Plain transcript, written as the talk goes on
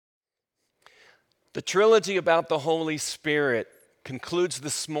The trilogy about the Holy Spirit concludes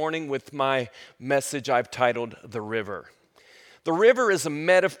this morning with my message I've titled The River. The river is a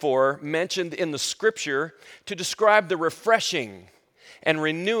metaphor mentioned in the scripture to describe the refreshing and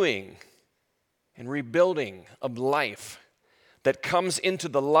renewing and rebuilding of life that comes into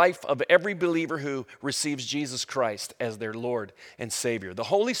the life of every believer who receives Jesus Christ as their Lord and Savior. The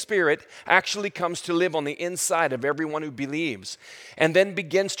Holy Spirit actually comes to live on the inside of everyone who believes and then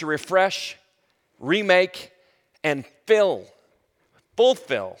begins to refresh, remake, and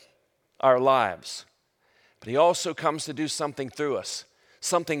fulfill our lives. But he also comes to do something through us,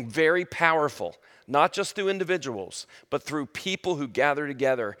 something very powerful, not just through individuals, but through people who gather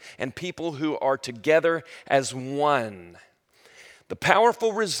together and people who are together as one. The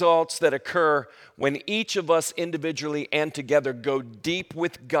powerful results that occur when each of us individually and together go deep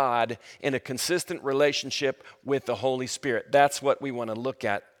with God in a consistent relationship with the Holy Spirit. That's what we want to look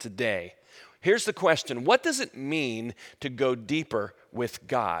at today. Here's the question: what does it mean to go deeper with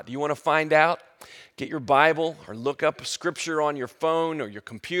God? You want to find out? Get your Bible or look up scripture on your phone or your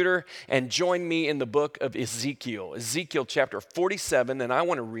computer and join me in the book of Ezekiel. Ezekiel chapter 47, and I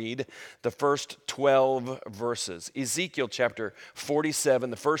want to read the first 12 verses. Ezekiel chapter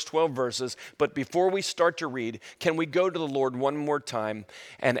 47, the first 12 verses. But before we start to read, can we go to the Lord one more time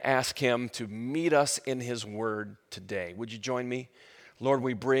and ask Him to meet us in His Word today? Would you join me? Lord,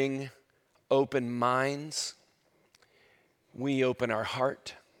 we bring open minds. We open our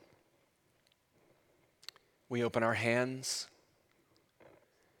heart. We open our hands.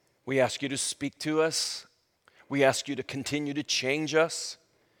 We ask you to speak to us. We ask you to continue to change us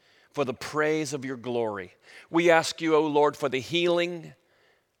for the praise of your glory. We ask you, O Lord, for the healing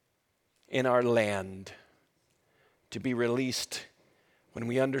in our land to be released when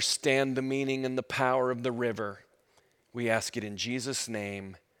we understand the meaning and the power of the river. We ask it in Jesus'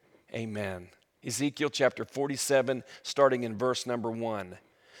 name. Amen. Ezekiel chapter 47, starting in verse number 1.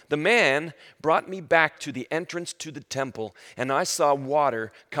 The man brought me back to the entrance to the temple, and I saw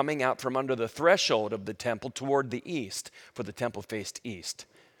water coming out from under the threshold of the temple toward the east, for the temple faced east.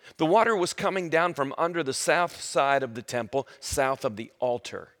 The water was coming down from under the south side of the temple, south of the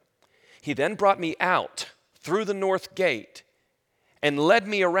altar. He then brought me out through the north gate and led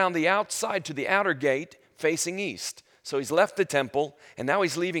me around the outside to the outer gate facing east. So he's left the temple, and now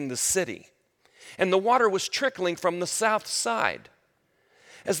he's leaving the city. And the water was trickling from the south side.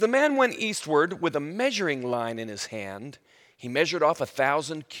 As the man went eastward with a measuring line in his hand, he measured off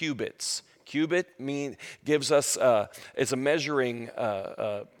 1,000 cubits. Cubit gives us it's a measuring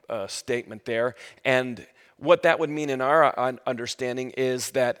statement there, and what that would mean in our understanding is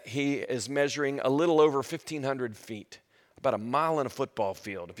that he is measuring a little over 1,500 feet, about a mile in a football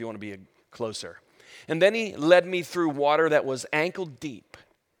field, if you want to be closer. And then he led me through water that was ankle deep.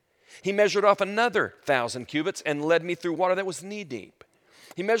 He measured off another 1,000 cubits and led me through water that was knee deep.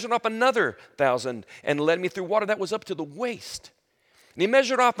 He measured off another 1,000 and led me through water that was up to the waist. And he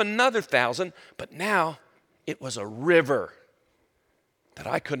measured off another 1,000, but now it was a river that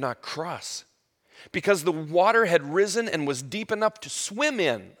I could not cross because the water had risen and was deep enough to swim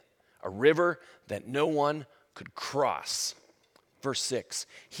in, a river that no one could cross. Verse 6,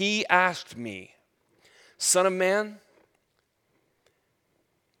 he asked me, "Son of man,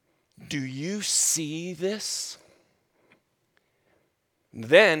 do you see this?"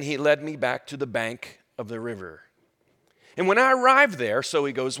 Then he led me back to the bank of the river. And when I arrived there, so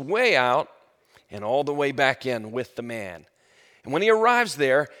he goes way out and all the way back in with the man. And when he arrives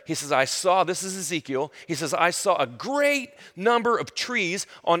there, he says, this is Ezekiel, he says, I saw a great number of trees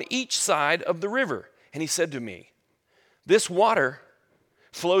on each side of the river. And he said to me, this water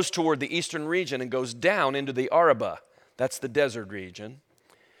flows toward the eastern region and goes down into the Arabah, that's the desert region,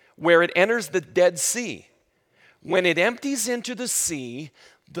 where it enters the Dead Sea. When it empties into the sea,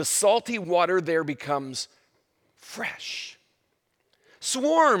 the salty water there becomes fresh.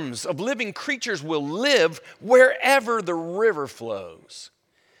 Swarms of living creatures will live wherever the river flows.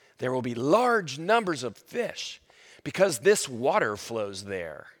 There will be large numbers of fish because this water flows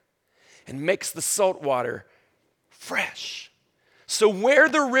there and makes the salt water fresh. So where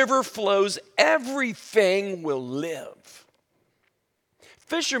the river flows, everything will live.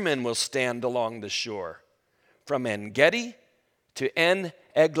 Fishermen will stand along the shore from En-Gedi to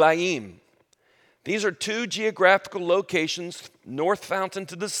En-Eglaim. These are two geographical locations, North Fountain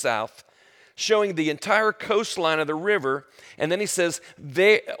to the south, showing the entire coastline of the river. And then he says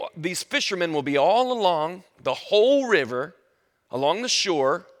these fishermen will be all along the whole river, along the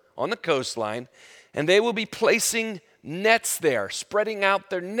shore, on the coastline, and they will be placing nets there, spreading out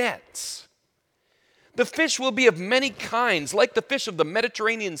their nets. The fish will be of many kinds, like the fish of the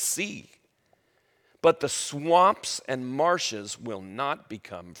Mediterranean Sea. but the swamps and marshes will not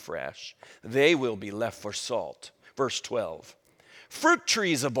become fresh. They will be left for salt. Verse 12. Fruit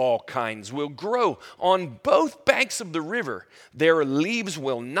trees of all kinds will grow on both banks of the river. Their leaves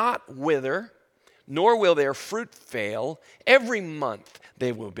will not wither, nor will their fruit fail. Every month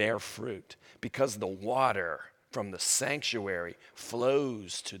they will bear fruit, because the water from the sanctuary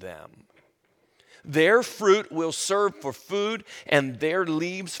flows to them. Their fruit will serve for food, and their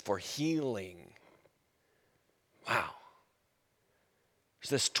leaves for healing. Wow. There's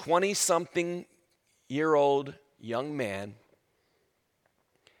this 20-something-year-old young man.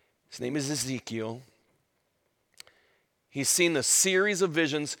 His name is Ezekiel. He's seen a series of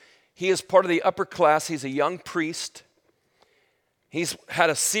visions. He is part of the upper class. He's a young priest. He's had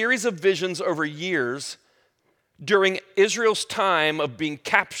a series of visions over years during Israel's time of being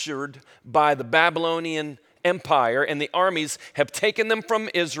captured by the Babylonian Empire, and the armies have taken them from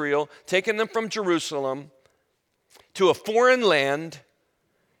Israel, taken them from Jerusalem to a foreign land,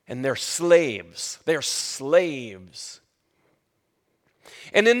 and they're slaves. They're slaves.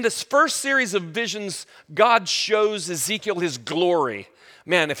 And in this first series of visions, God shows Ezekiel his glory.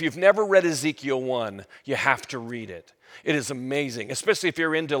 Man, if you've never read Ezekiel 1, you have to read it. It is amazing, especially if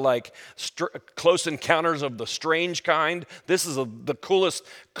you're into like close encounters of the strange kind. This is the coolest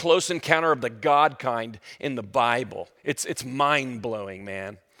close encounter of the God kind in the Bible. It's mind-blowing,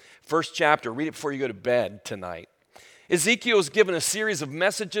 man. First chapter, read it before you go to bed tonight. Ezekiel is given a series of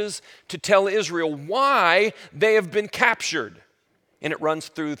messages to tell Israel why they have been captured. And it runs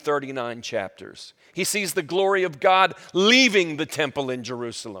through 39 chapters. He sees the glory of God leaving the temple in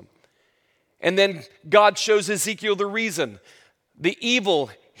Jerusalem. And then God shows Ezekiel the reason. The evil,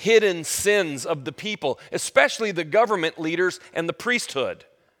 hidden sins of the people, especially the government leaders and the priesthood.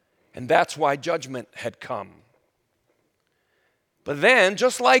 And that's why judgment had come. But then,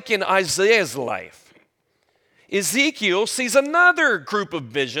 just like in Isaiah's life, Ezekiel sees another group of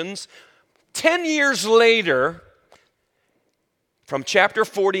visions 10 years later from chapter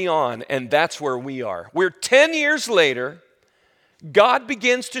 40 on, and that's where we are. We're 10 years later. God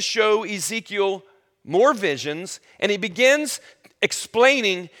begins to show Ezekiel more visions, and he begins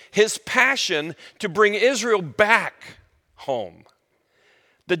explaining his passion to bring Israel back home.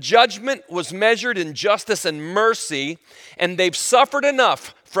 The judgment was measured in justice and mercy, and they've suffered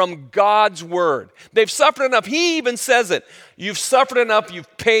enough from God's word. They've suffered enough. He even says it. You've suffered enough.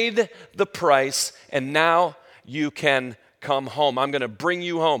 You've paid the price, and now you can come home. I'm going to bring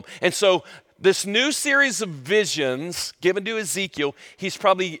you home. And so this new series of visions given to Ezekiel, he's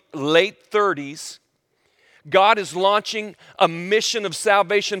probably late 30s. God is launching a mission of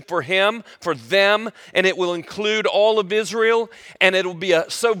salvation for him, for them, and it will include all of Israel, and it will be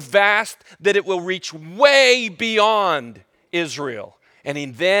so vast that it will reach way beyond Israel. And he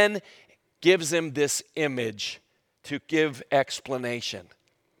then gives him this image to give explanation.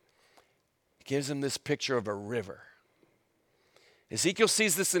 He gives him this picture of a river. Ezekiel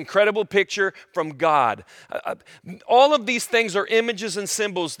sees this incredible picture from God. All of these things are images and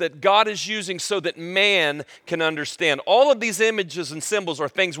symbols that God is using so that man can understand. All of these images and symbols are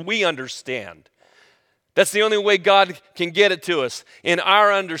things we understand. That's the only way God can get it to us, in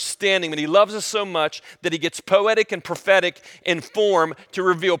our understanding that he loves us so much that he gets poetic and prophetic in form to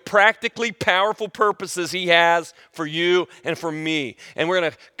reveal practically powerful purposes he has for you and for me. And we're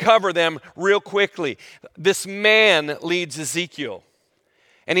going to cover them real quickly. This man leads Ezekiel,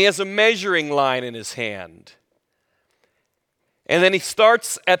 and he has a measuring line in his hand. And then he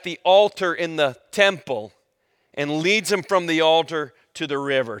starts at the altar in the temple and leads him from the altar to the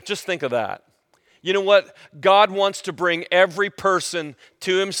river. Just think of that. You know what? God wants to bring every person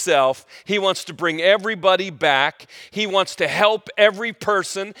to himself. He wants to bring everybody back. He wants to help every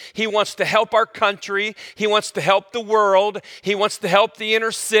person. He wants to help our country. He wants to help the world. He wants to help the inner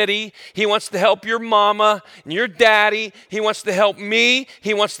city. He wants to help your mama and your daddy. He wants to help me.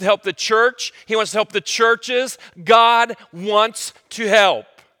 He wants to help the church. He wants to help the churches. God wants to help.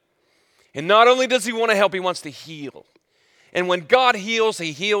 And not only does he want to help, he wants to heal. And when God heals,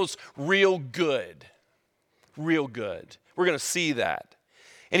 he heals real good. Real good. We're going to see that.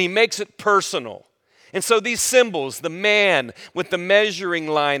 And he makes it personal. And so these symbols, the man with the measuring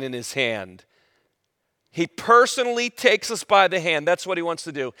line in his hand, he personally takes us by the hand. That's what he wants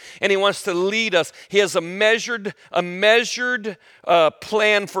to do. And he wants to lead us. He has a measured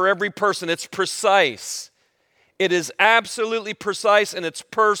plan for every person. It's precise. It is absolutely precise, and it's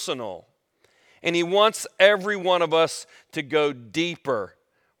personal. And he wants every one of us to go deeper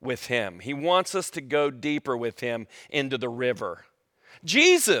with him. He wants us to go deeper with him into the river.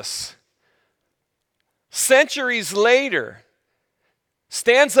 Jesus, centuries later,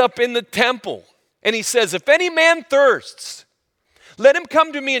 stands up in the temple And he says, if any man thirsts, let him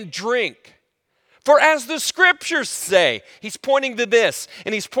come to me and drink. For as the scriptures say, he's pointing to this,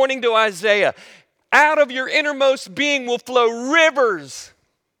 and he's pointing to Isaiah, out of your innermost being will flow rivers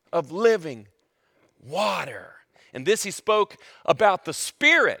of living water. And this he spoke about the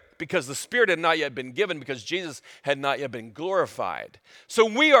Spirit, because the Spirit had not yet been given, because Jesus had not yet been glorified. So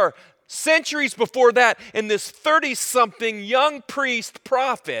we are centuries before that, and this 30-something young priest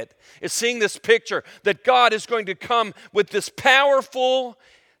prophet is seeing this picture that God is going to come with this powerful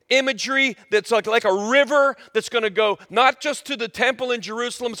imagery that's like a river that's going to go not just to the temple in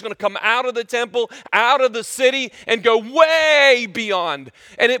Jerusalem, it's going to come out of the temple, out of the city, and go way beyond.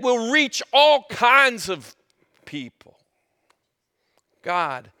 And it will reach all kinds of people.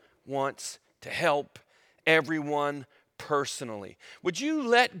 God wants to help everyone personally. Would you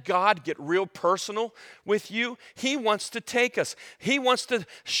let God get real personal with you? He wants to take us. He wants to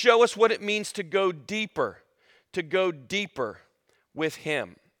show us what it means to go deeper with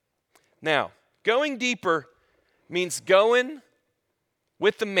Him. Now, going deeper means going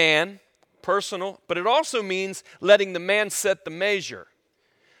with the man, personal, but it also means letting the man set the measure.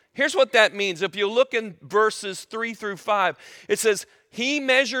 Here's what that means. If you look in verses 3 through 5, it says, he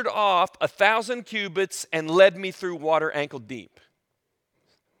measured off 1,000 cubits and led me through water ankle deep.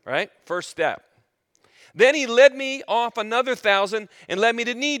 Right? First step. Then he led me off another 1,000 and led me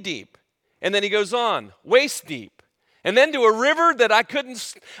to knee deep. And then he goes on, waist deep. And then to a river that I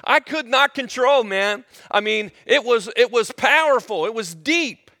could not control, man. I mean, it was powerful. It was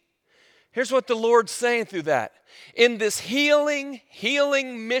deep. Here's what the Lord's saying through that. In this healing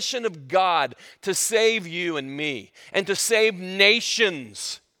mission of God to save you and me and to save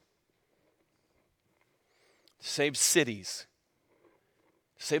nations, to save cities,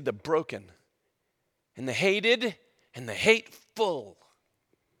 to save the broken and the hated and the hateful,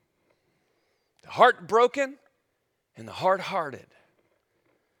 the heartbroken and the hard-hearted.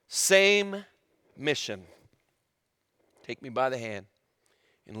 Same mission. Take me by the hand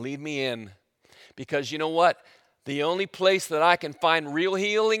and lead me in, because you know what? The only place that I can find real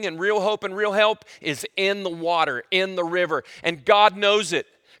healing and real hope and real help is in the water, in the river. And God knows it.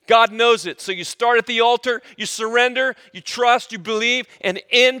 God knows it. So you start at the altar, you surrender, you trust, you believe, and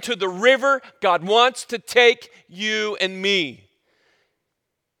into the river God wants to take you and me.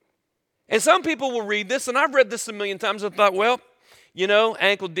 And some people will read this, and I've read this a million times and thought, well, you know,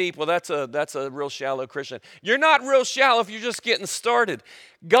 ankle deep, well, that's a real shallow Christian. You're not real shallow if you're just getting started.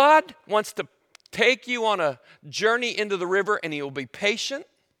 God wants to take you on a journey into the river, and He will be patient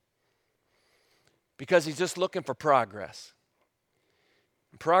because He's just looking for progress.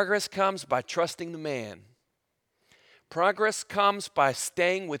 Progress comes by trusting the man. Progress comes by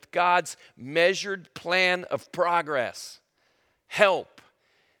staying with God's measured plan of progress. Help.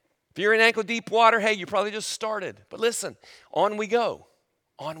 If you're in ankle deep water, hey, you probably just started. But listen, on we go.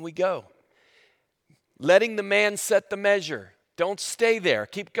 On we go. Letting the man set the measure. Don't stay there.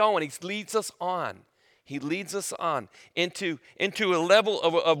 Keep going. He leads us on. He leads us on into a level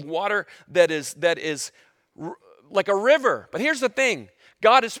of water that is like a river. But here's the thing.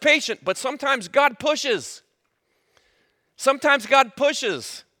 God is patient, but sometimes God pushes. Sometimes God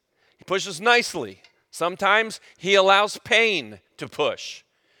pushes. He pushes nicely. Sometimes He allows pain to push,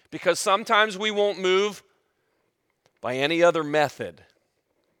 because sometimes we won't move by any other method.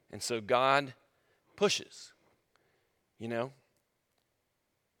 And so God pushes, you know.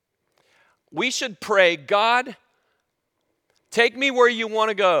 We should pray, God, take me where you want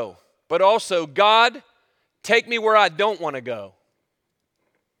to go, but also, God, take me where I don't want to go.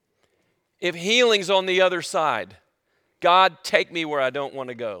 If healing's on the other side, God, take me where I don't want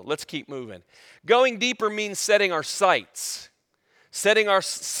to go. Let's keep moving. Going deeper means setting our sights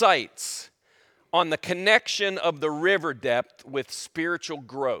on the connection of the river depth with spiritual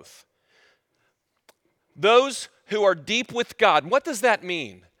growth. Those who are deep with God, what does that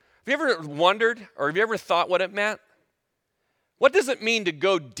mean? Have you ever wondered, or have you ever thought what it meant? What does it mean to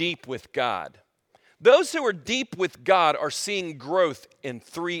go deep with God? Those who are deep with God are seeing growth in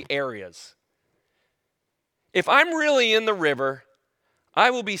 3 areas. If I'm really in the river, I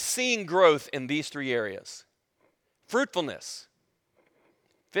will be seeing growth in these 3 areas: fruitfulness,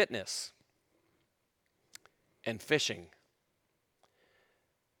 fitness, and fishing.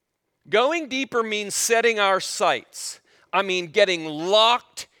 Going deeper means setting our sights. I mean, getting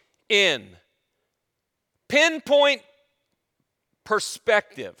locked in. Pinpoint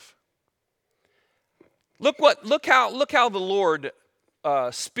perspective. Look how the Lord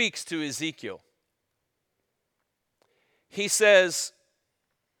speaks to Ezekiel. He says,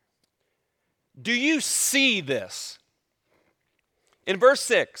 "Do you see this?" In verse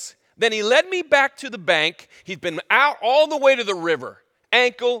 6, Then he led me back to the bank. He'd been out all the way to the river.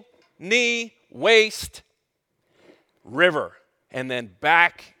 Ankle, knee, waist, river. And then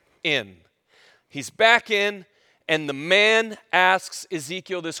back in. He's back in, and the man asks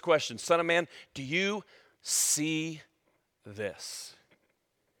Ezekiel this question. Son of man, do you see this?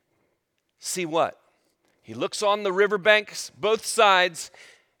 See what? He looks on the riverbanks, both sides,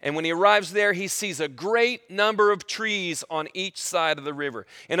 and when he arrives there, he sees a great number of trees on each side of the river.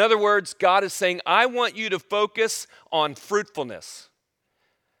 In other words, God is saying, I want you to focus on fruitfulness.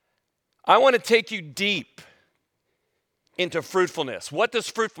 I want to take you deep into fruitfulness. What does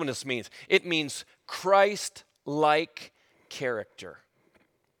fruitfulness mean? It means Christ-like character.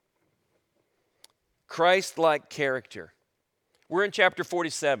 Christ-like character. We're in chapter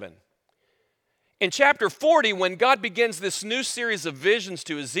 47. In chapter 40, when God begins this new series of visions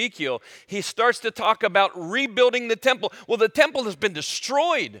to Ezekiel, he starts to talk about rebuilding the temple. Well, the temple has been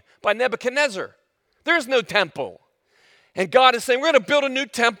destroyed by Nebuchadnezzar. There's no temple. And God is saying, we're going to build a new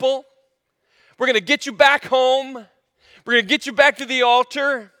temple. We're going to get you back home. We're going to get you back to the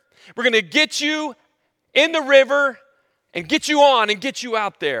altar. We're going to get you in the river and get you on and get you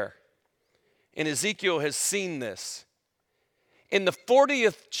out there. And Ezekiel has seen this. In the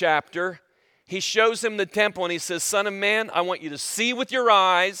 40th chapter, he shows him the temple and he says, Son of man, I want you to see with your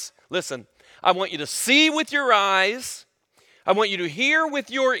eyes. Listen, I want you to see with your eyes. I want you to hear with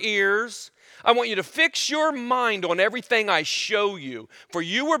your ears. I want you to fix your mind on everything I show you. For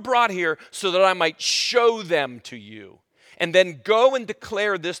you were brought here so that I might show them to you. And then go and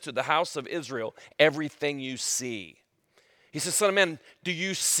declare this to the house of Israel, everything you see. He says, Son of man, do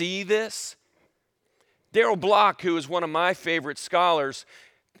you see this? Darrell Block, who is one of my favorite scholars,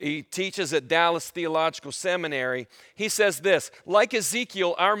 he teaches at Dallas Theological Seminary. He says this, like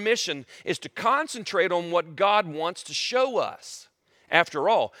Ezekiel, our mission is to concentrate on what God wants to show us. After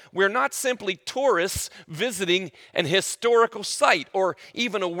all, we're not simply tourists visiting an historical site or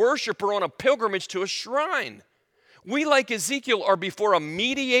even a worshiper on a pilgrimage to a shrine. We, like Ezekiel, are before a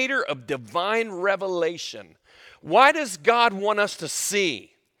mediator of divine revelation. Why does God want us to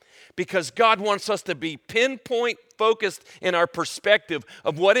see? Because God wants us to be pinpoint focused in our perspective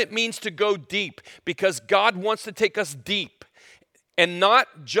of what it means to go deep. Because God wants to take us deep. And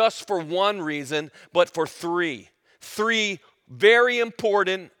not just for one reason, but for three. Three very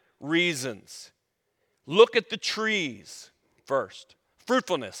important reasons. Look at the trees first.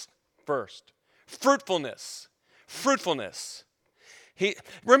 Fruitfulness first. Fruitfulness. Fruitfulness.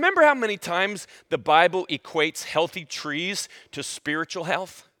 Remember how many times the Bible equates healthy trees to spiritual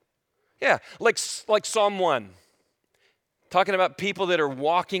health? Yeah, like Psalm 1, talking about people that are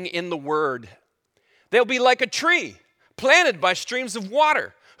walking in the Word. They'll be like a tree planted by streams of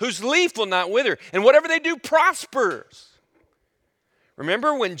water, whose leaf will not wither, and whatever they do prospers.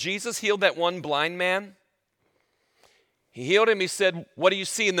 Remember when Jesus healed that one blind man? He healed him, he said, what do you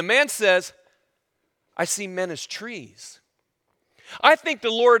see? And the man says, I see men as trees. I think the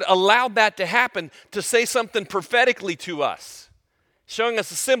Lord allowed that to happen to say something prophetically to us, showing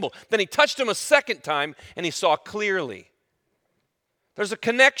us a symbol. Then he touched him a second time and he saw clearly. There's a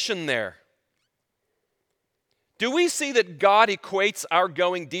connection there. Do we see that God equates our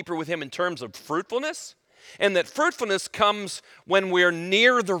going deeper with him in terms of fruitfulness? And that fruitfulness comes when we're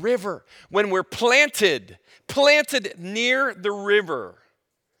near the river, when we're planted near the river.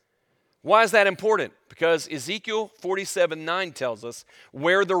 Why is that important? Because Ezekiel 47:9 tells us,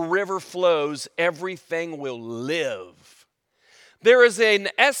 where the river flows, everything will live. There is an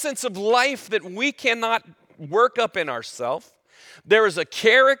essence of life that we cannot work up in ourselves. There is a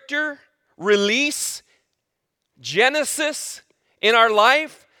character, release, genesis in our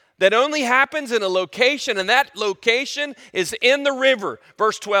life that only happens in a location, and that location is in the river.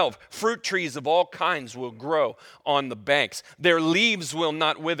 Verse 12, fruit trees of all kinds will grow on the banks. Their leaves will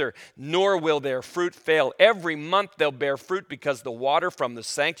not wither, nor will their fruit fail. Every month they'll bear fruit because the water from the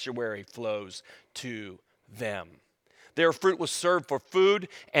sanctuary flows to them. Their fruit was served for food,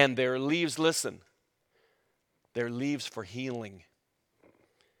 and their leaves, listen, their leaves for healing.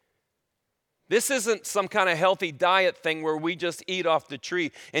 This isn't some kind of healthy diet thing where we just eat off the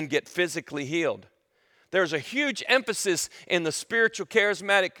tree and get physically healed. There's a huge emphasis in the spiritual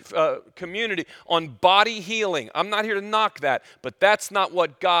charismatic community on body healing. I'm not here to knock that, but that's not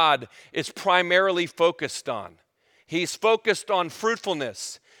what God is primarily focused on. He's focused on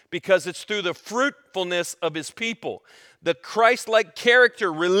fruitfulness because it's through the fruitfulness of his people. The Christ-like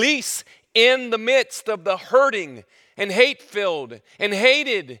character release in the midst of the hurting and hate-filled and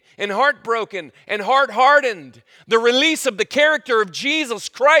hated and heartbroken and heart-hardened. The release of the character of Jesus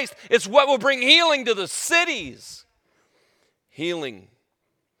Christ is what will bring healing to the cities. Healing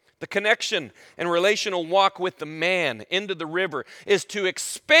The connection and relational walk with the man into the river is to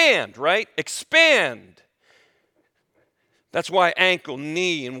expand, right? Expand. That's why ankle,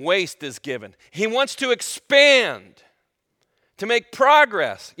 knee, and waist is given. He wants to expand, to make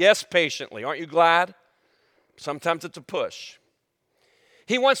progress. Yes, patiently. Aren't you glad? Sometimes it's a push.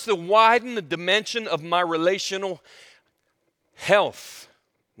 He wants to widen the dimension of my relational health.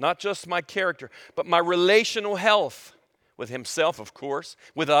 Not just my character, but my relational health with himself, of course,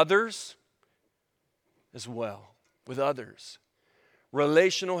 with others as well, with others.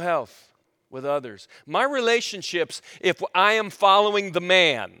 Relational health with others. My relationships, if I am following the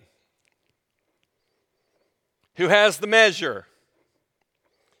man who has the measure,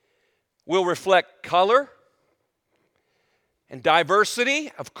 will reflect color and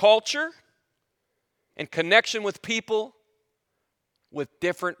diversity of culture and connection with people with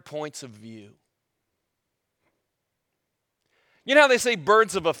different points of view. You know how they say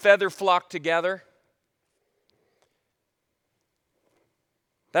birds of a feather flock together?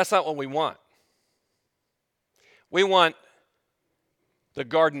 That's not what we want. We want the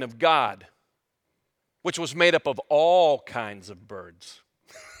garden of God, which was made up of all kinds of birds.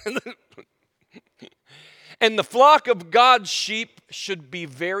 And the flock of God's sheep should be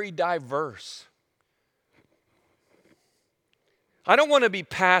very diverse. I don't want to be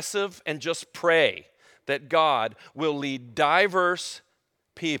passive and just pray that God will lead diverse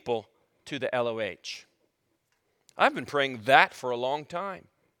people to the LOH. I've been praying that for a long time.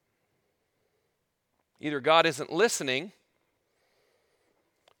 Either God isn't listening,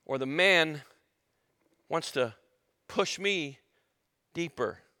 or the man wants to push me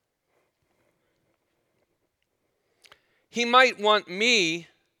deeper. He might want me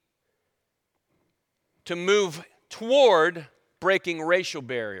to move toward breaking racial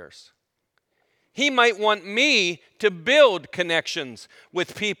barriers. He might want me to build connections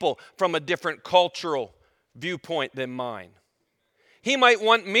with people from a different cultural viewpoint than mine. He might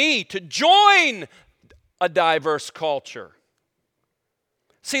want me to join a diverse culture.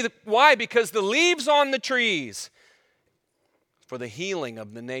 See, why? Because the leaves on the trees for the healing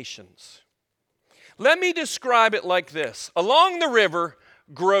of the nations. Let me describe it like this. Along the river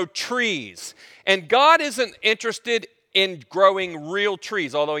grow trees, and God isn't interested in growing real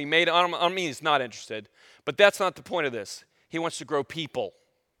trees, although he made it. I don't mean he's not interested, but that's not the point of this. He wants to grow people.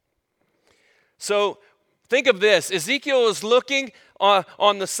 So think of this. Ezekiel is looking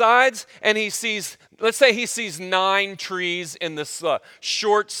on the sides, and he sees, let's say he sees 9 trees in this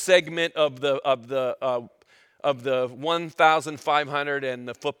short segment of the 1,500 and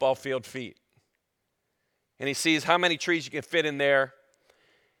the football field feet. And he sees how many trees you can fit in there.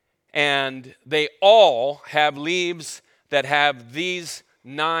 And they all have leaves that have these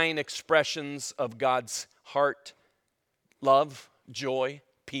 9 expressions of God's heart: love, joy,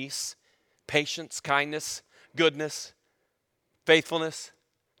 peace, patience, kindness, goodness, faithfulness,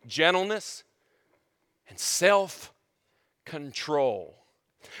 gentleness, and self-control.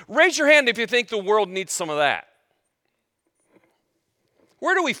 Raise your hand if you think the world needs some of that.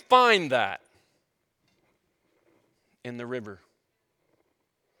 Where do we find that? In the river.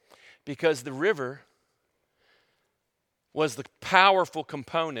 Because the river was the powerful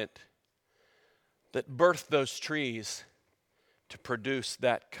component that birthed those trees to produce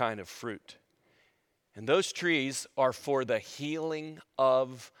that kind of fruit. And those trees are for the healing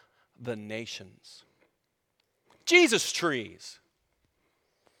of the nations. Jesus trees.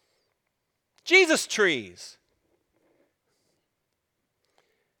 Jesus trees.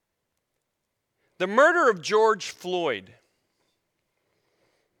 The murder of George Floyd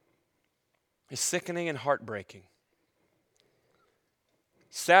is sickening and heartbreaking,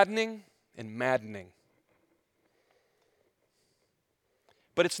 saddening and maddening.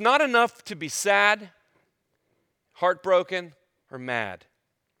 But it's not enough to be sad, heartbroken, or mad.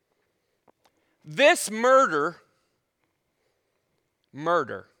 This murder,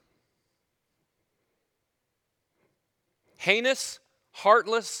 heinous,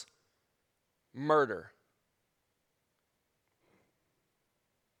 heartless murder,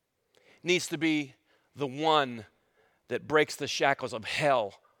 needs to be the one that breaks the shackles of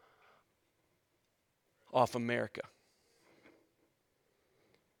hell off America.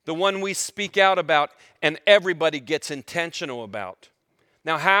 The one we speak out about and everybody gets intentional about.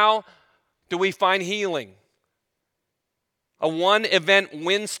 Now, how do we find healing? A one-event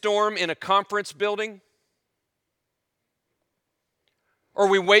windstorm in a conference building? Or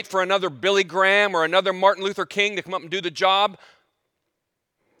we wait for another Billy Graham or another Martin Luther King to come up and do the job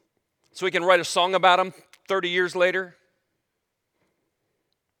so we can write a song about him 30 years later?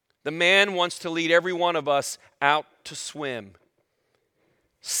 The man wants to lead every one of us out to swim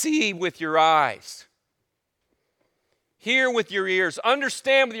See with your eyes. Hear with your ears.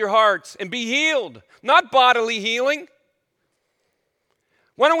 Understand with your hearts and be healed. Not bodily healing.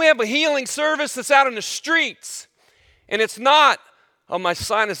 Why don't we have a healing service that's out in the streets? And it's not, oh, my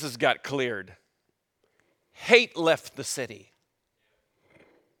sinuses got cleared. Hate left the city.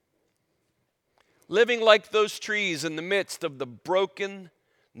 Living like those trees in the midst of the broken,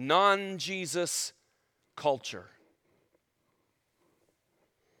 non-Jesus culture.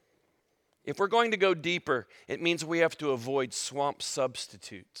 If we're going to go deeper, it means we have to avoid swamp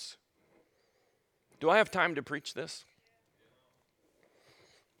substitutes. Do I have time to preach this?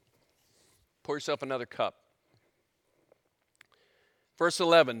 Pour yourself another cup. Verse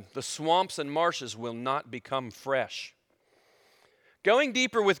 11, the swamps and marshes will not become fresh. Going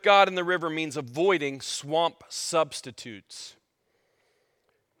deeper with God in the river means avoiding swamp substitutes.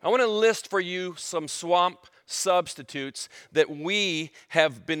 I want to list for you some swamp substitutes that we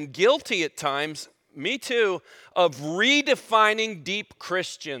have been guilty at times, me too, of redefining deep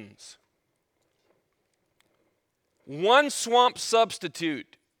Christians. One swamp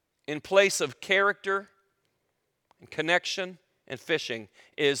substitute in place of character and connection and fishing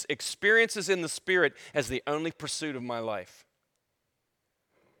is experiences in the Spirit as the only pursuit of my life.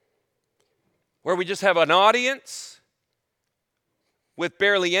 Where we just have an audience with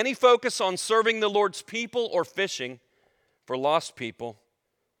barely any focus on serving the Lord's people or fishing for lost people,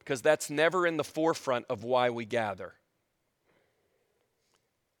 because that's never in the forefront of why we gather.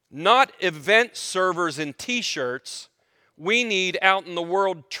 Not event servers in t-shirts. We need out in the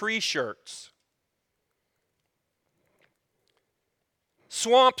world tree shirts.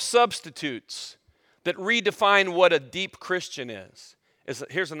 Swamp substitutes that redefine what a deep Christian is.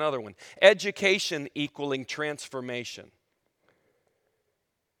 Here's another one. Education equaling transformation.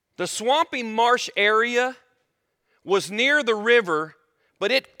 The swampy marsh area was near the river,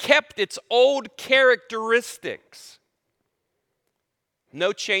 but it kept its old characteristics.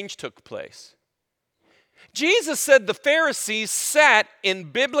 No change took place. Jesus said the Pharisees sat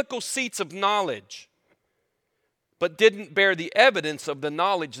in biblical seats of knowledge, but didn't bear the evidence of the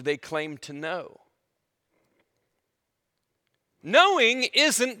knowledge they claimed to know. Knowing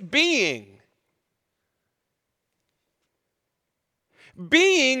isn't being.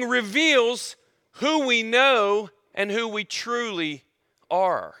 Being reveals who we know and who we truly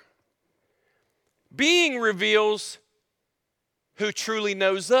are. Being reveals who truly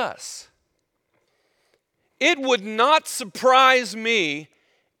knows us. It would not surprise me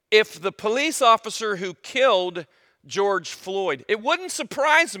if the police officer who killed George Floyd, it wouldn't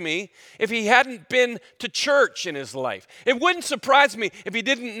surprise me if he hadn't been to church in his life. It wouldn't surprise me if he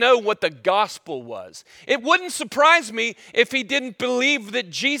didn't know what the gospel was. It wouldn't surprise me if he didn't believe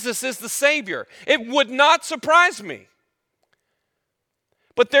that Jesus is the Savior. It would not surprise me.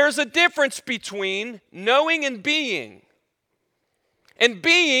 But there's a difference between knowing and being. And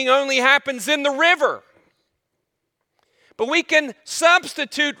being only happens in the river. But we can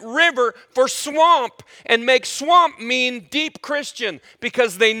substitute river for swamp and make swamp mean deep Christian,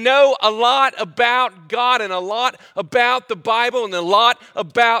 because they know a lot about God and a lot about the Bible and a lot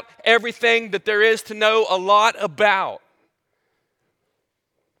about everything that there is to know a lot about.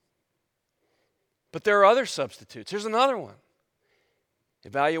 But there are other substitutes. Here's another one.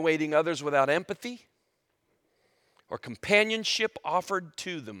 Evaluating others without empathy or companionship offered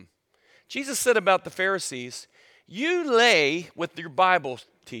to them. Jesus said about the Pharisees, you lay, with your Bible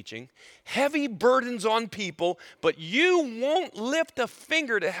teaching, heavy burdens on people, but you won't lift a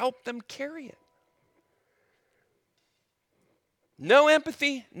finger to help them carry it. No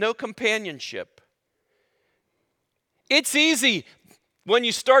empathy, no companionship. It's easy when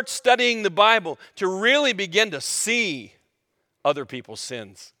you start studying the Bible to really begin to see other people's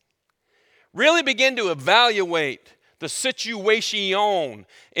sins. Really begin to evaluate the situation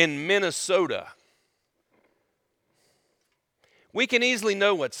in Minnesota. We can easily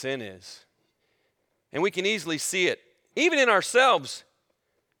know what sin is. And we can easily see it. Even in ourselves,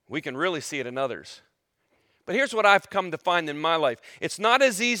 we can really see it in others. But here's what I've come to find in my life. It's not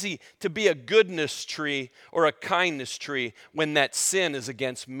as easy to be a goodness tree or a kindness tree when that sin is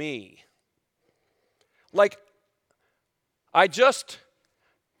against me. Like, I just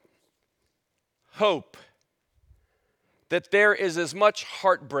hope that there is as much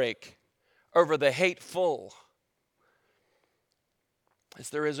heartbreak over the hateful as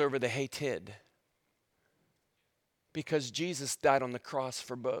there is over the hated. Because Jesus died on the cross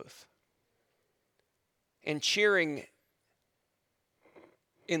for both. And cheering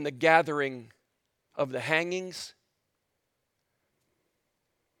in the gathering of the hangings,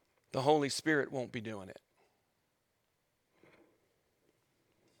 the Holy Spirit won't be doing it.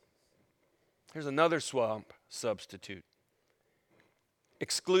 Here's another swamp substitute.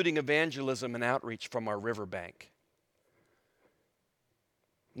 Excluding evangelism and outreach from our riverbank.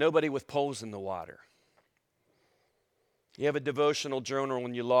 Nobody with poles in the water. You have a devotional journal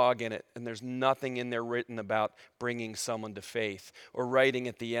and you log in it, and there's nothing in there written about bringing someone to faith, or writing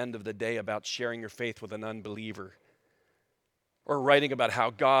at the end of the day about sharing your faith with an unbeliever, or writing about how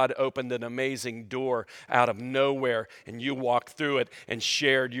God opened an amazing door out of nowhere and you walked through it and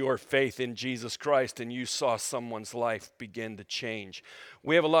shared your faith in Jesus Christ and you saw someone's life begin to change.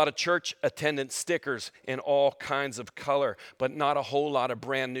 We have a lot of church attendance stickers in all kinds of color, but not a whole lot of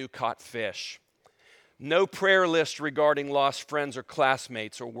brand new caught fish. No prayer list regarding lost friends or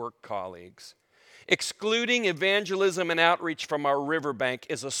classmates or work colleagues. Excluding evangelism and outreach from our riverbank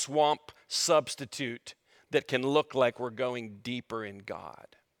is a swamp substitute that can look like we're going deeper in God.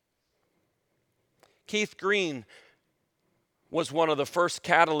 Keith Green was one of the first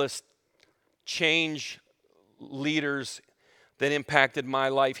catalyst change leaders that impacted my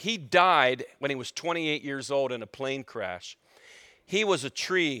life. He died when he was 28 years old in a plane crash. He was a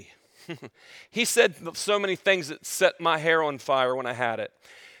tree. He said so many things that set my hair on fire when I had it.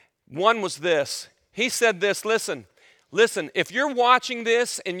 One was this. He said this, listen, if you're watching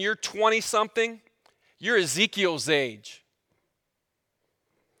this and you're 20-something, you're Ezekiel's age.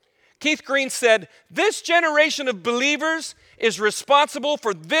 Keith Green said, this generation of believers is responsible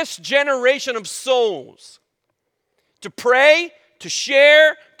for this generation of souls. To pray, to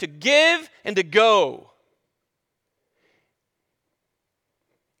share, to give, and to go.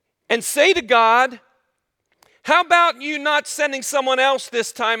 And say to God, how about you not sending someone else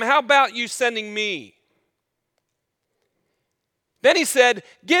this time? How about you sending me? Then he said,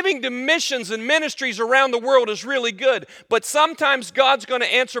 giving to missions and ministries around the world is really good, but sometimes God's going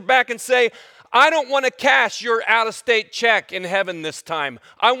to answer back and say, I don't want to cash your out-of-state check in heaven this time.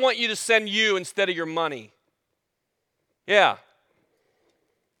 I want you to send you instead of your money. Yeah.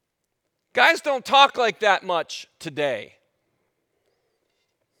 Guys don't talk like that much today.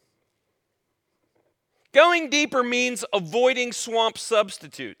 Going deeper means avoiding swamp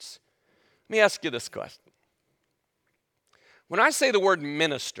substitutes. Let me ask you this question. When I say the word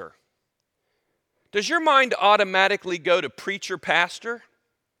minister, does your mind automatically go to preacher, pastor,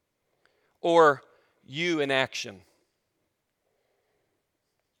 or you in action?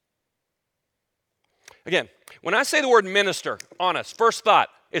 Again, when I say the word minister, honest, first thought,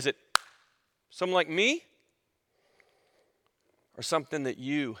 is it someone like me? Or something that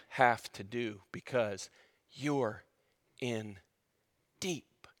you have to do because you're in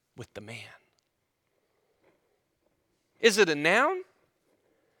deep with the man? Is it a noun,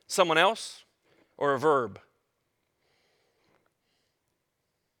 someone else, or a verb?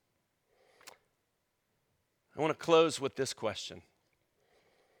 I want to close with this question.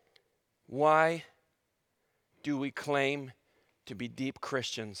 Why do we claim to be deep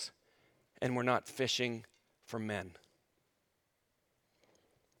Christians and we're not fishing for men?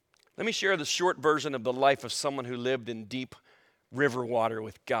 Let me share the short version of the life of someone who lived in deep river water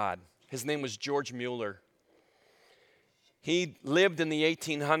with God. His name was George Mueller. He lived in the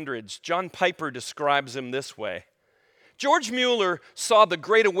 1800s. John Piper describes him this way. George Mueller saw the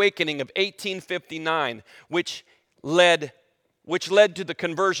Great Awakening of 1859, which led to the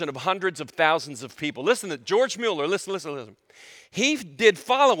conversion of hundreds of thousands of people. Listen to George Mueller, listen. He did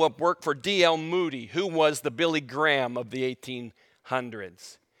follow-up work for D.L. Moody, who was the Billy Graham of the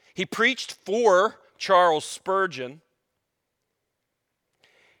 1800s. He preached for Charles Spurgeon.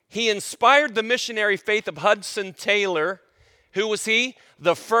 He inspired the missionary faith of Hudson Taylor. Who was he?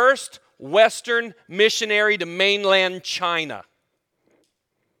 The first Western missionary to mainland China.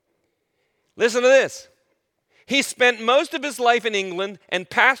 Listen to this. He spent most of his life in England and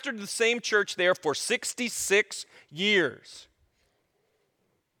pastored the same church there for 66 years.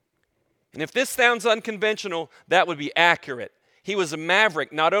 And if this sounds unconventional, that would be accurate. He was a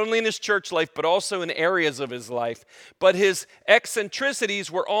maverick, not only in his church life, but also in areas of his life. But his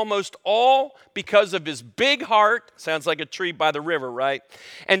eccentricities were almost all because of his big heart, sounds like a tree by the river, right?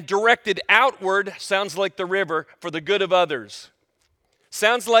 And directed outward, sounds like the river, for the good of others.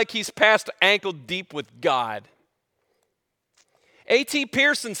 Sounds like he's passed ankle deep with God. A.T.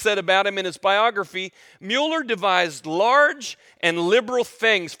 Pierson said about him in his biography, Mueller devised large and liberal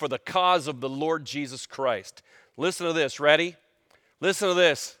things for the cause of the Lord Jesus Christ. Listen to this, ready? Listen to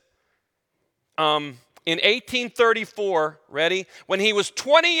this. In 1834, ready? When he was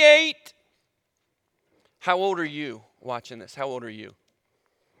 28, how old are you watching this? How old are you?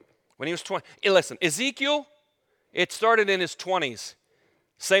 When he was 20, listen, Ezekiel, it started in his 20s.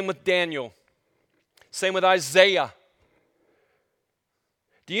 Same with Daniel. Same with Isaiah.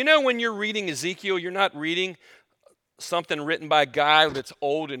 Do you know when you're reading Ezekiel, you're not reading something written by a guy that's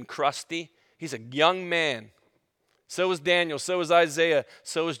old and crusty? He's a young man. So is Daniel, so is Isaiah,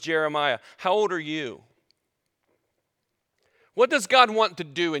 so is Jeremiah. How old are you? What does God want to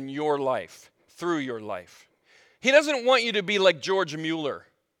do in your life, through your life? He doesn't want you to be like George Mueller,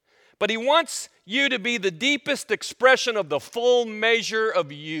 but he wants you to be the deepest expression of the full measure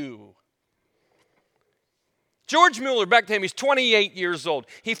of you. George Mueller, back to him, he's 28 years old.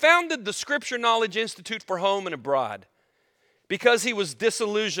 He founded the Scripture Knowledge Institute for Home and Abroad because he was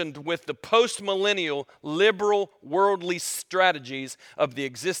disillusioned with the post-millennial liberal worldly strategies of the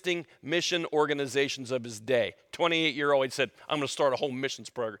existing mission organizations of his day. 28-year-old, he said, I'm going to start a whole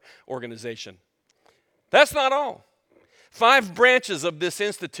missions organization. That's not all. 5 branches of this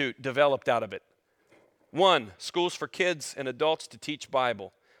institute developed out of it. 1, schools for kids and adults to teach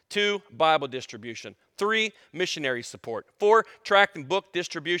Bible. 2, Bible distribution. 3, missionary support. 4, tract and book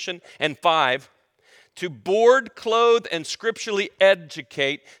distribution. And 5, to board, clothe, and scripturally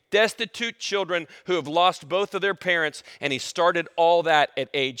educate destitute children who have lost both of their parents. And he started all that at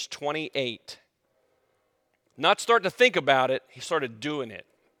age 28. Not start to think about it, he started doing it.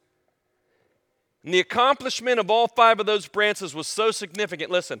 And the accomplishment of all 5 of those branches was so significant.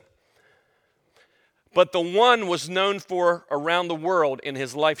 Listen, but the one was known for around the world in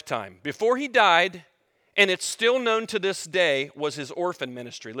his lifetime. Before he died, and it's still known to this day, was his orphan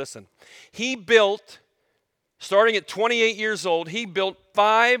ministry. Listen, he built, starting at 28 years old, he built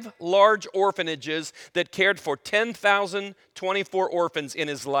 5 large orphanages that cared for 10,024 orphans in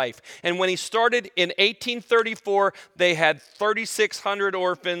his life. And when he started in 1834, they had 3,600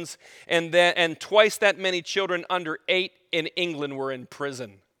 orphans, and twice that many children under 8 in England were in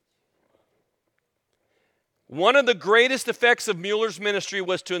prison. One of the greatest effects of Mueller's ministry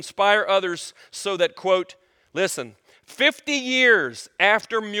was to inspire others so that, quote, listen, 50 years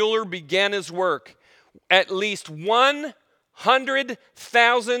after Mueller began his work, at least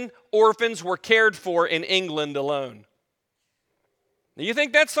 100,000 orphans were cared for in England alone. Do you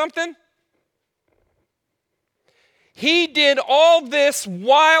think that's something? He did all this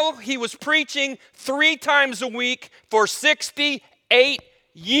while he was preaching 3 times a week for 68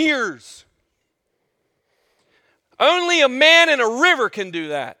 years. Only a man in a river can do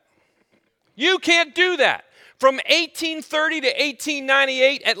that. You can't do that. From 1830 to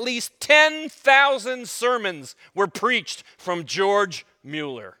 1898, at least 10,000 sermons were preached from George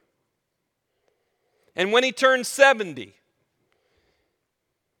Mueller. And when he turned 70,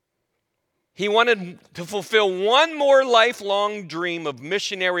 he wanted to fulfill one more lifelong dream of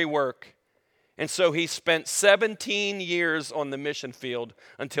missionary work. And so he spent 17 years on the mission field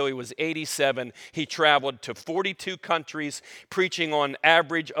until he was 87. He traveled to 42 countries, preaching on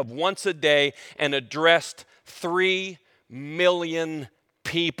average of once a day, and addressed 3 million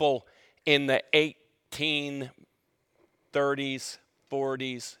people in the 1830s, 40s,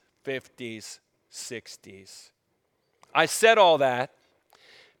 50s, 60s. I said all that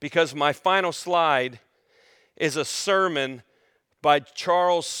because my final slide is a sermon by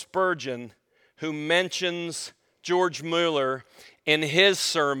Charles Spurgeon, who mentions George Mueller in his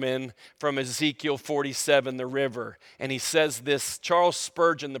sermon from Ezekiel 47, the river. And he says this, Charles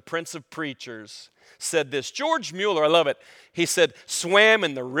Spurgeon, the Prince of Preachers, said this. George Mueller, I love it, he said, swam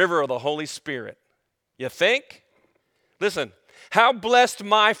in the river of the Holy Spirit. You think? Listen, how blessed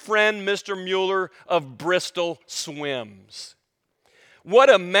my friend Mr. Mueller of Bristol swims.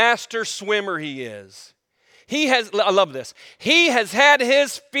 What a master swimmer he is. I love this. He has had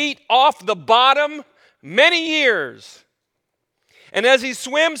his feet off the bottom many years. And as he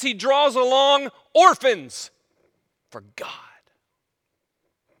swims, he draws along orphans for God,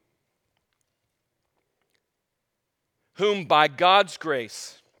 whom by God's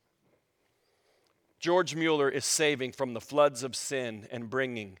grace, George Mueller is saving from the floods of sin and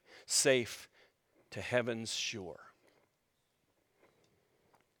bringing safe to heaven's shore.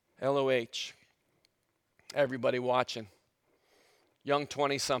 LOH. Everybody watching, young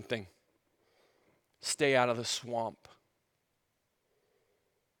 20-something, stay out of the swamp.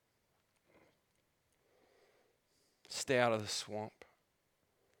 Stay out of the swamp.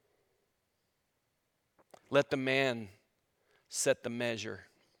 Let the man set the measure.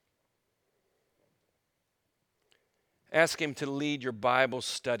 Ask him to lead your Bible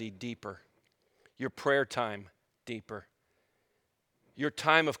study deeper, your prayer time deeper. Your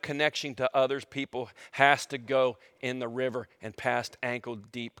time of connection to others, people, has to go in the river and past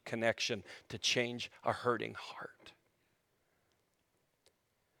ankle-deep connection to change a hurting heart.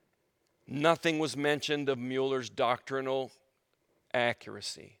 Nothing was mentioned of Mueller's doctrinal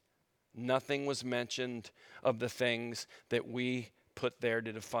accuracy. Nothing was mentioned of the things that we put there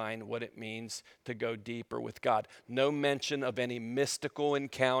to define what it means to go deeper with God. No mention of any mystical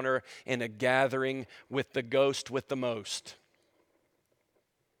encounter in a gathering with the ghost with the most.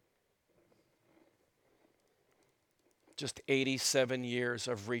 Just 87 years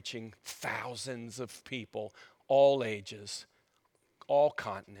of reaching thousands of people, all ages, all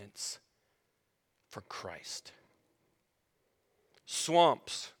continents, for Christ.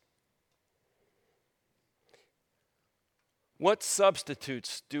 Swamps. What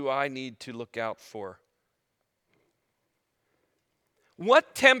substitutes do I need to look out for?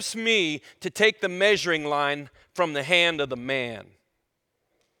 What tempts me to take the measuring line from the hand of the man?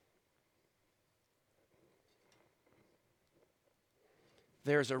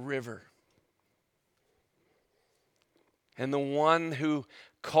 There's a river. And the one who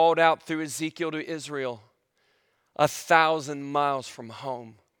called out through Ezekiel to Israel 1,000 miles from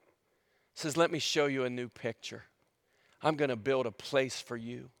home says, let me show you a new picture. I'm going to build a place for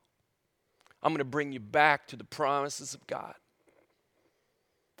you. I'm going to bring you back to the promises of God.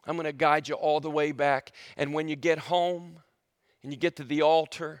 I'm going to guide you all the way back. And when you get home and you get to the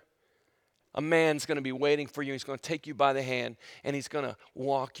altar, a man's going to be waiting for you. He's going to take you by the hand and he's going to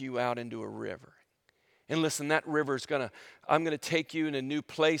walk you out into a river. And listen, that river is I'm going to take you into new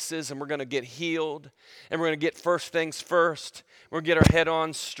places, and we're going to get healed. And we're going to get first things first. We're going to get our head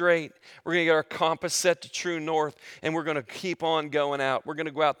on straight. We're going to get our compass set to true north. And we're going to keep on going out. We're going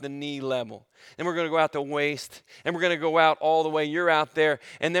to go out the knee level. And we're going to go out the waist. And we're going to go out all the way. You're out there.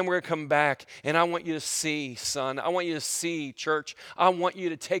 And then we're going to come back. And I want you to see, son. I want you to see, church. I want you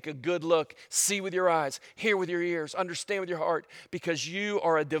to take a good look. See with your eyes. Hear with your ears. Understand with your heart. Because you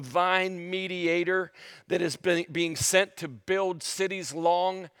are a divine mediator that has been being sent to build cities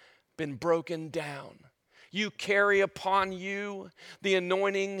long been broken down. You carry upon you the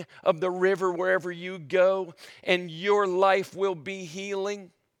anointing of the river wherever you go, and your life will be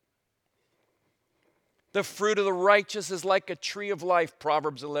healing. The fruit of the righteous is like a tree of life,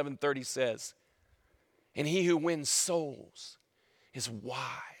 Proverbs 11:30 says. And he who wins souls is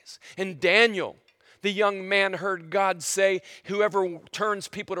wise. And Daniel, the young man, heard God say, whoever turns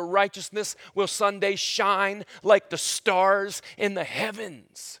people to righteousness will someday shine like the stars in the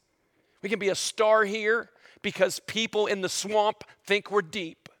heavens. We can be a star here because people in the swamp think we're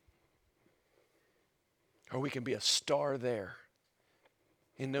deep. Or we can be a star there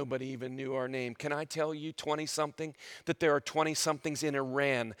and nobody even knew our name. Can I tell you, 20-something, that there are 20-somethings in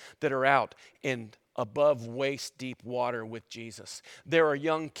Iran that are out in above waist-deep water with Jesus. There are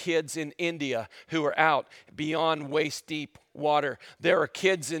young kids in India who are out beyond waist-deep water. There are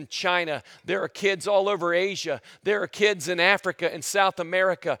kids in China. There are kids all over Asia. There are kids in Africa and South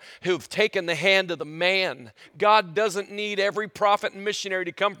America who've taken the hand of the man. God doesn't need every prophet and missionary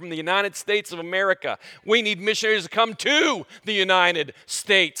to come from the United States of America. We need missionaries to come to the United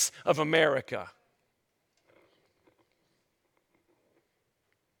States of America.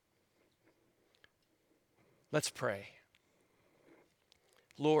 Let's pray.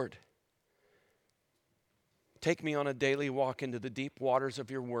 Lord, take me on a daily walk into the deep waters of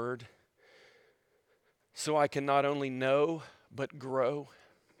your word so I can not only know but grow.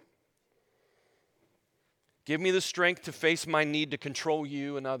 Give me the strength to face my need to control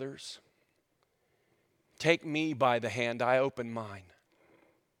you and others. Take me by the hand, I open mine.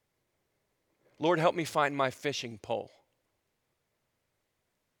 Lord, help me find my fishing pole.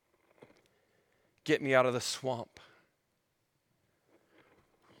 Get me out of the swamp.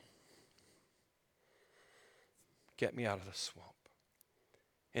 Get me out of the swamp.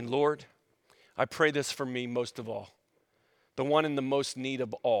 And Lord, I pray this for me most of all, the one in the most need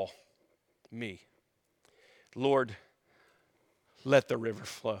of all, me. Lord, let the river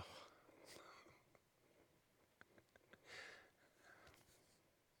flow.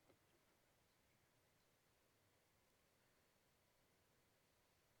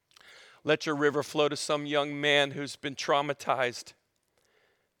 Let your river flow to some young man who's been traumatized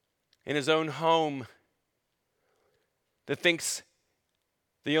in his own home, that thinks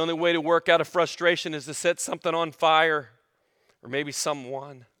the only way to work out of frustration is to set something on fire, or maybe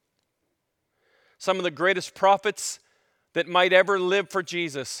someone. Some of the greatest prophets that might ever live for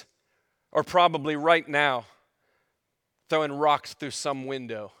Jesus are probably right now throwing rocks through some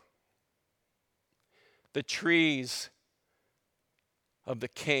window. The trees of the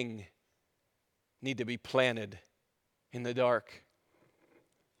King need to be planted in the dark.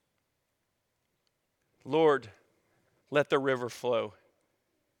 Lord, let the river flow.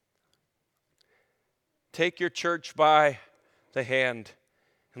 Take your church by the hand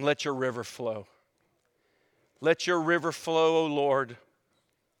and let your river flow. Let your river flow, O Lord.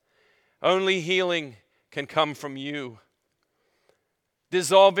 Only healing can come from you.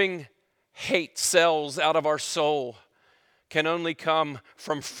 Dissolving hate cells out of our soul can only come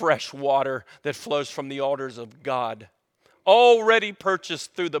from fresh water that flows from the altars of God, already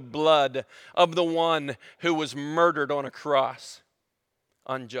purchased through the blood of the one who was murdered on a cross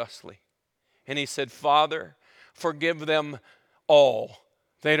unjustly. And he said, Father, forgive them all.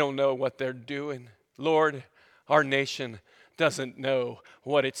 They don't know what they're doing. Lord, our nation doesn't know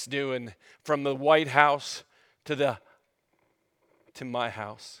what it's doing, from the White House to my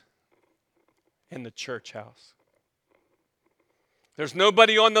house and the church house. There's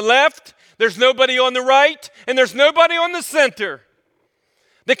nobody on the left, there's nobody on the right, and there's nobody on the center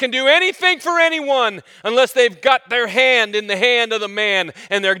that can do anything for anyone unless they've got their hand in the hand of the man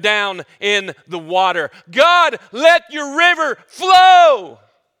and they're down in the water. God, let your river flow.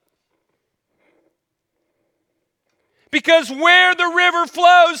 Because where the river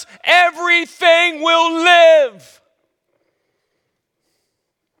flows, everything will live.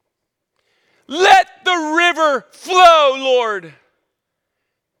 Let the river flow, Lord.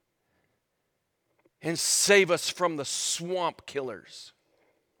 And save us from the swamp killers.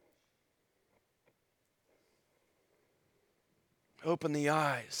 Open the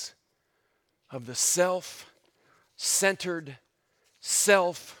eyes of the self-centered,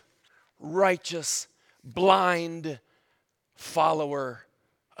 self-righteous, blind follower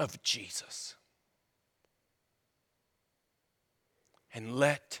of Jesus. And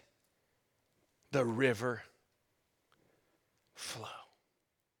let the river flow.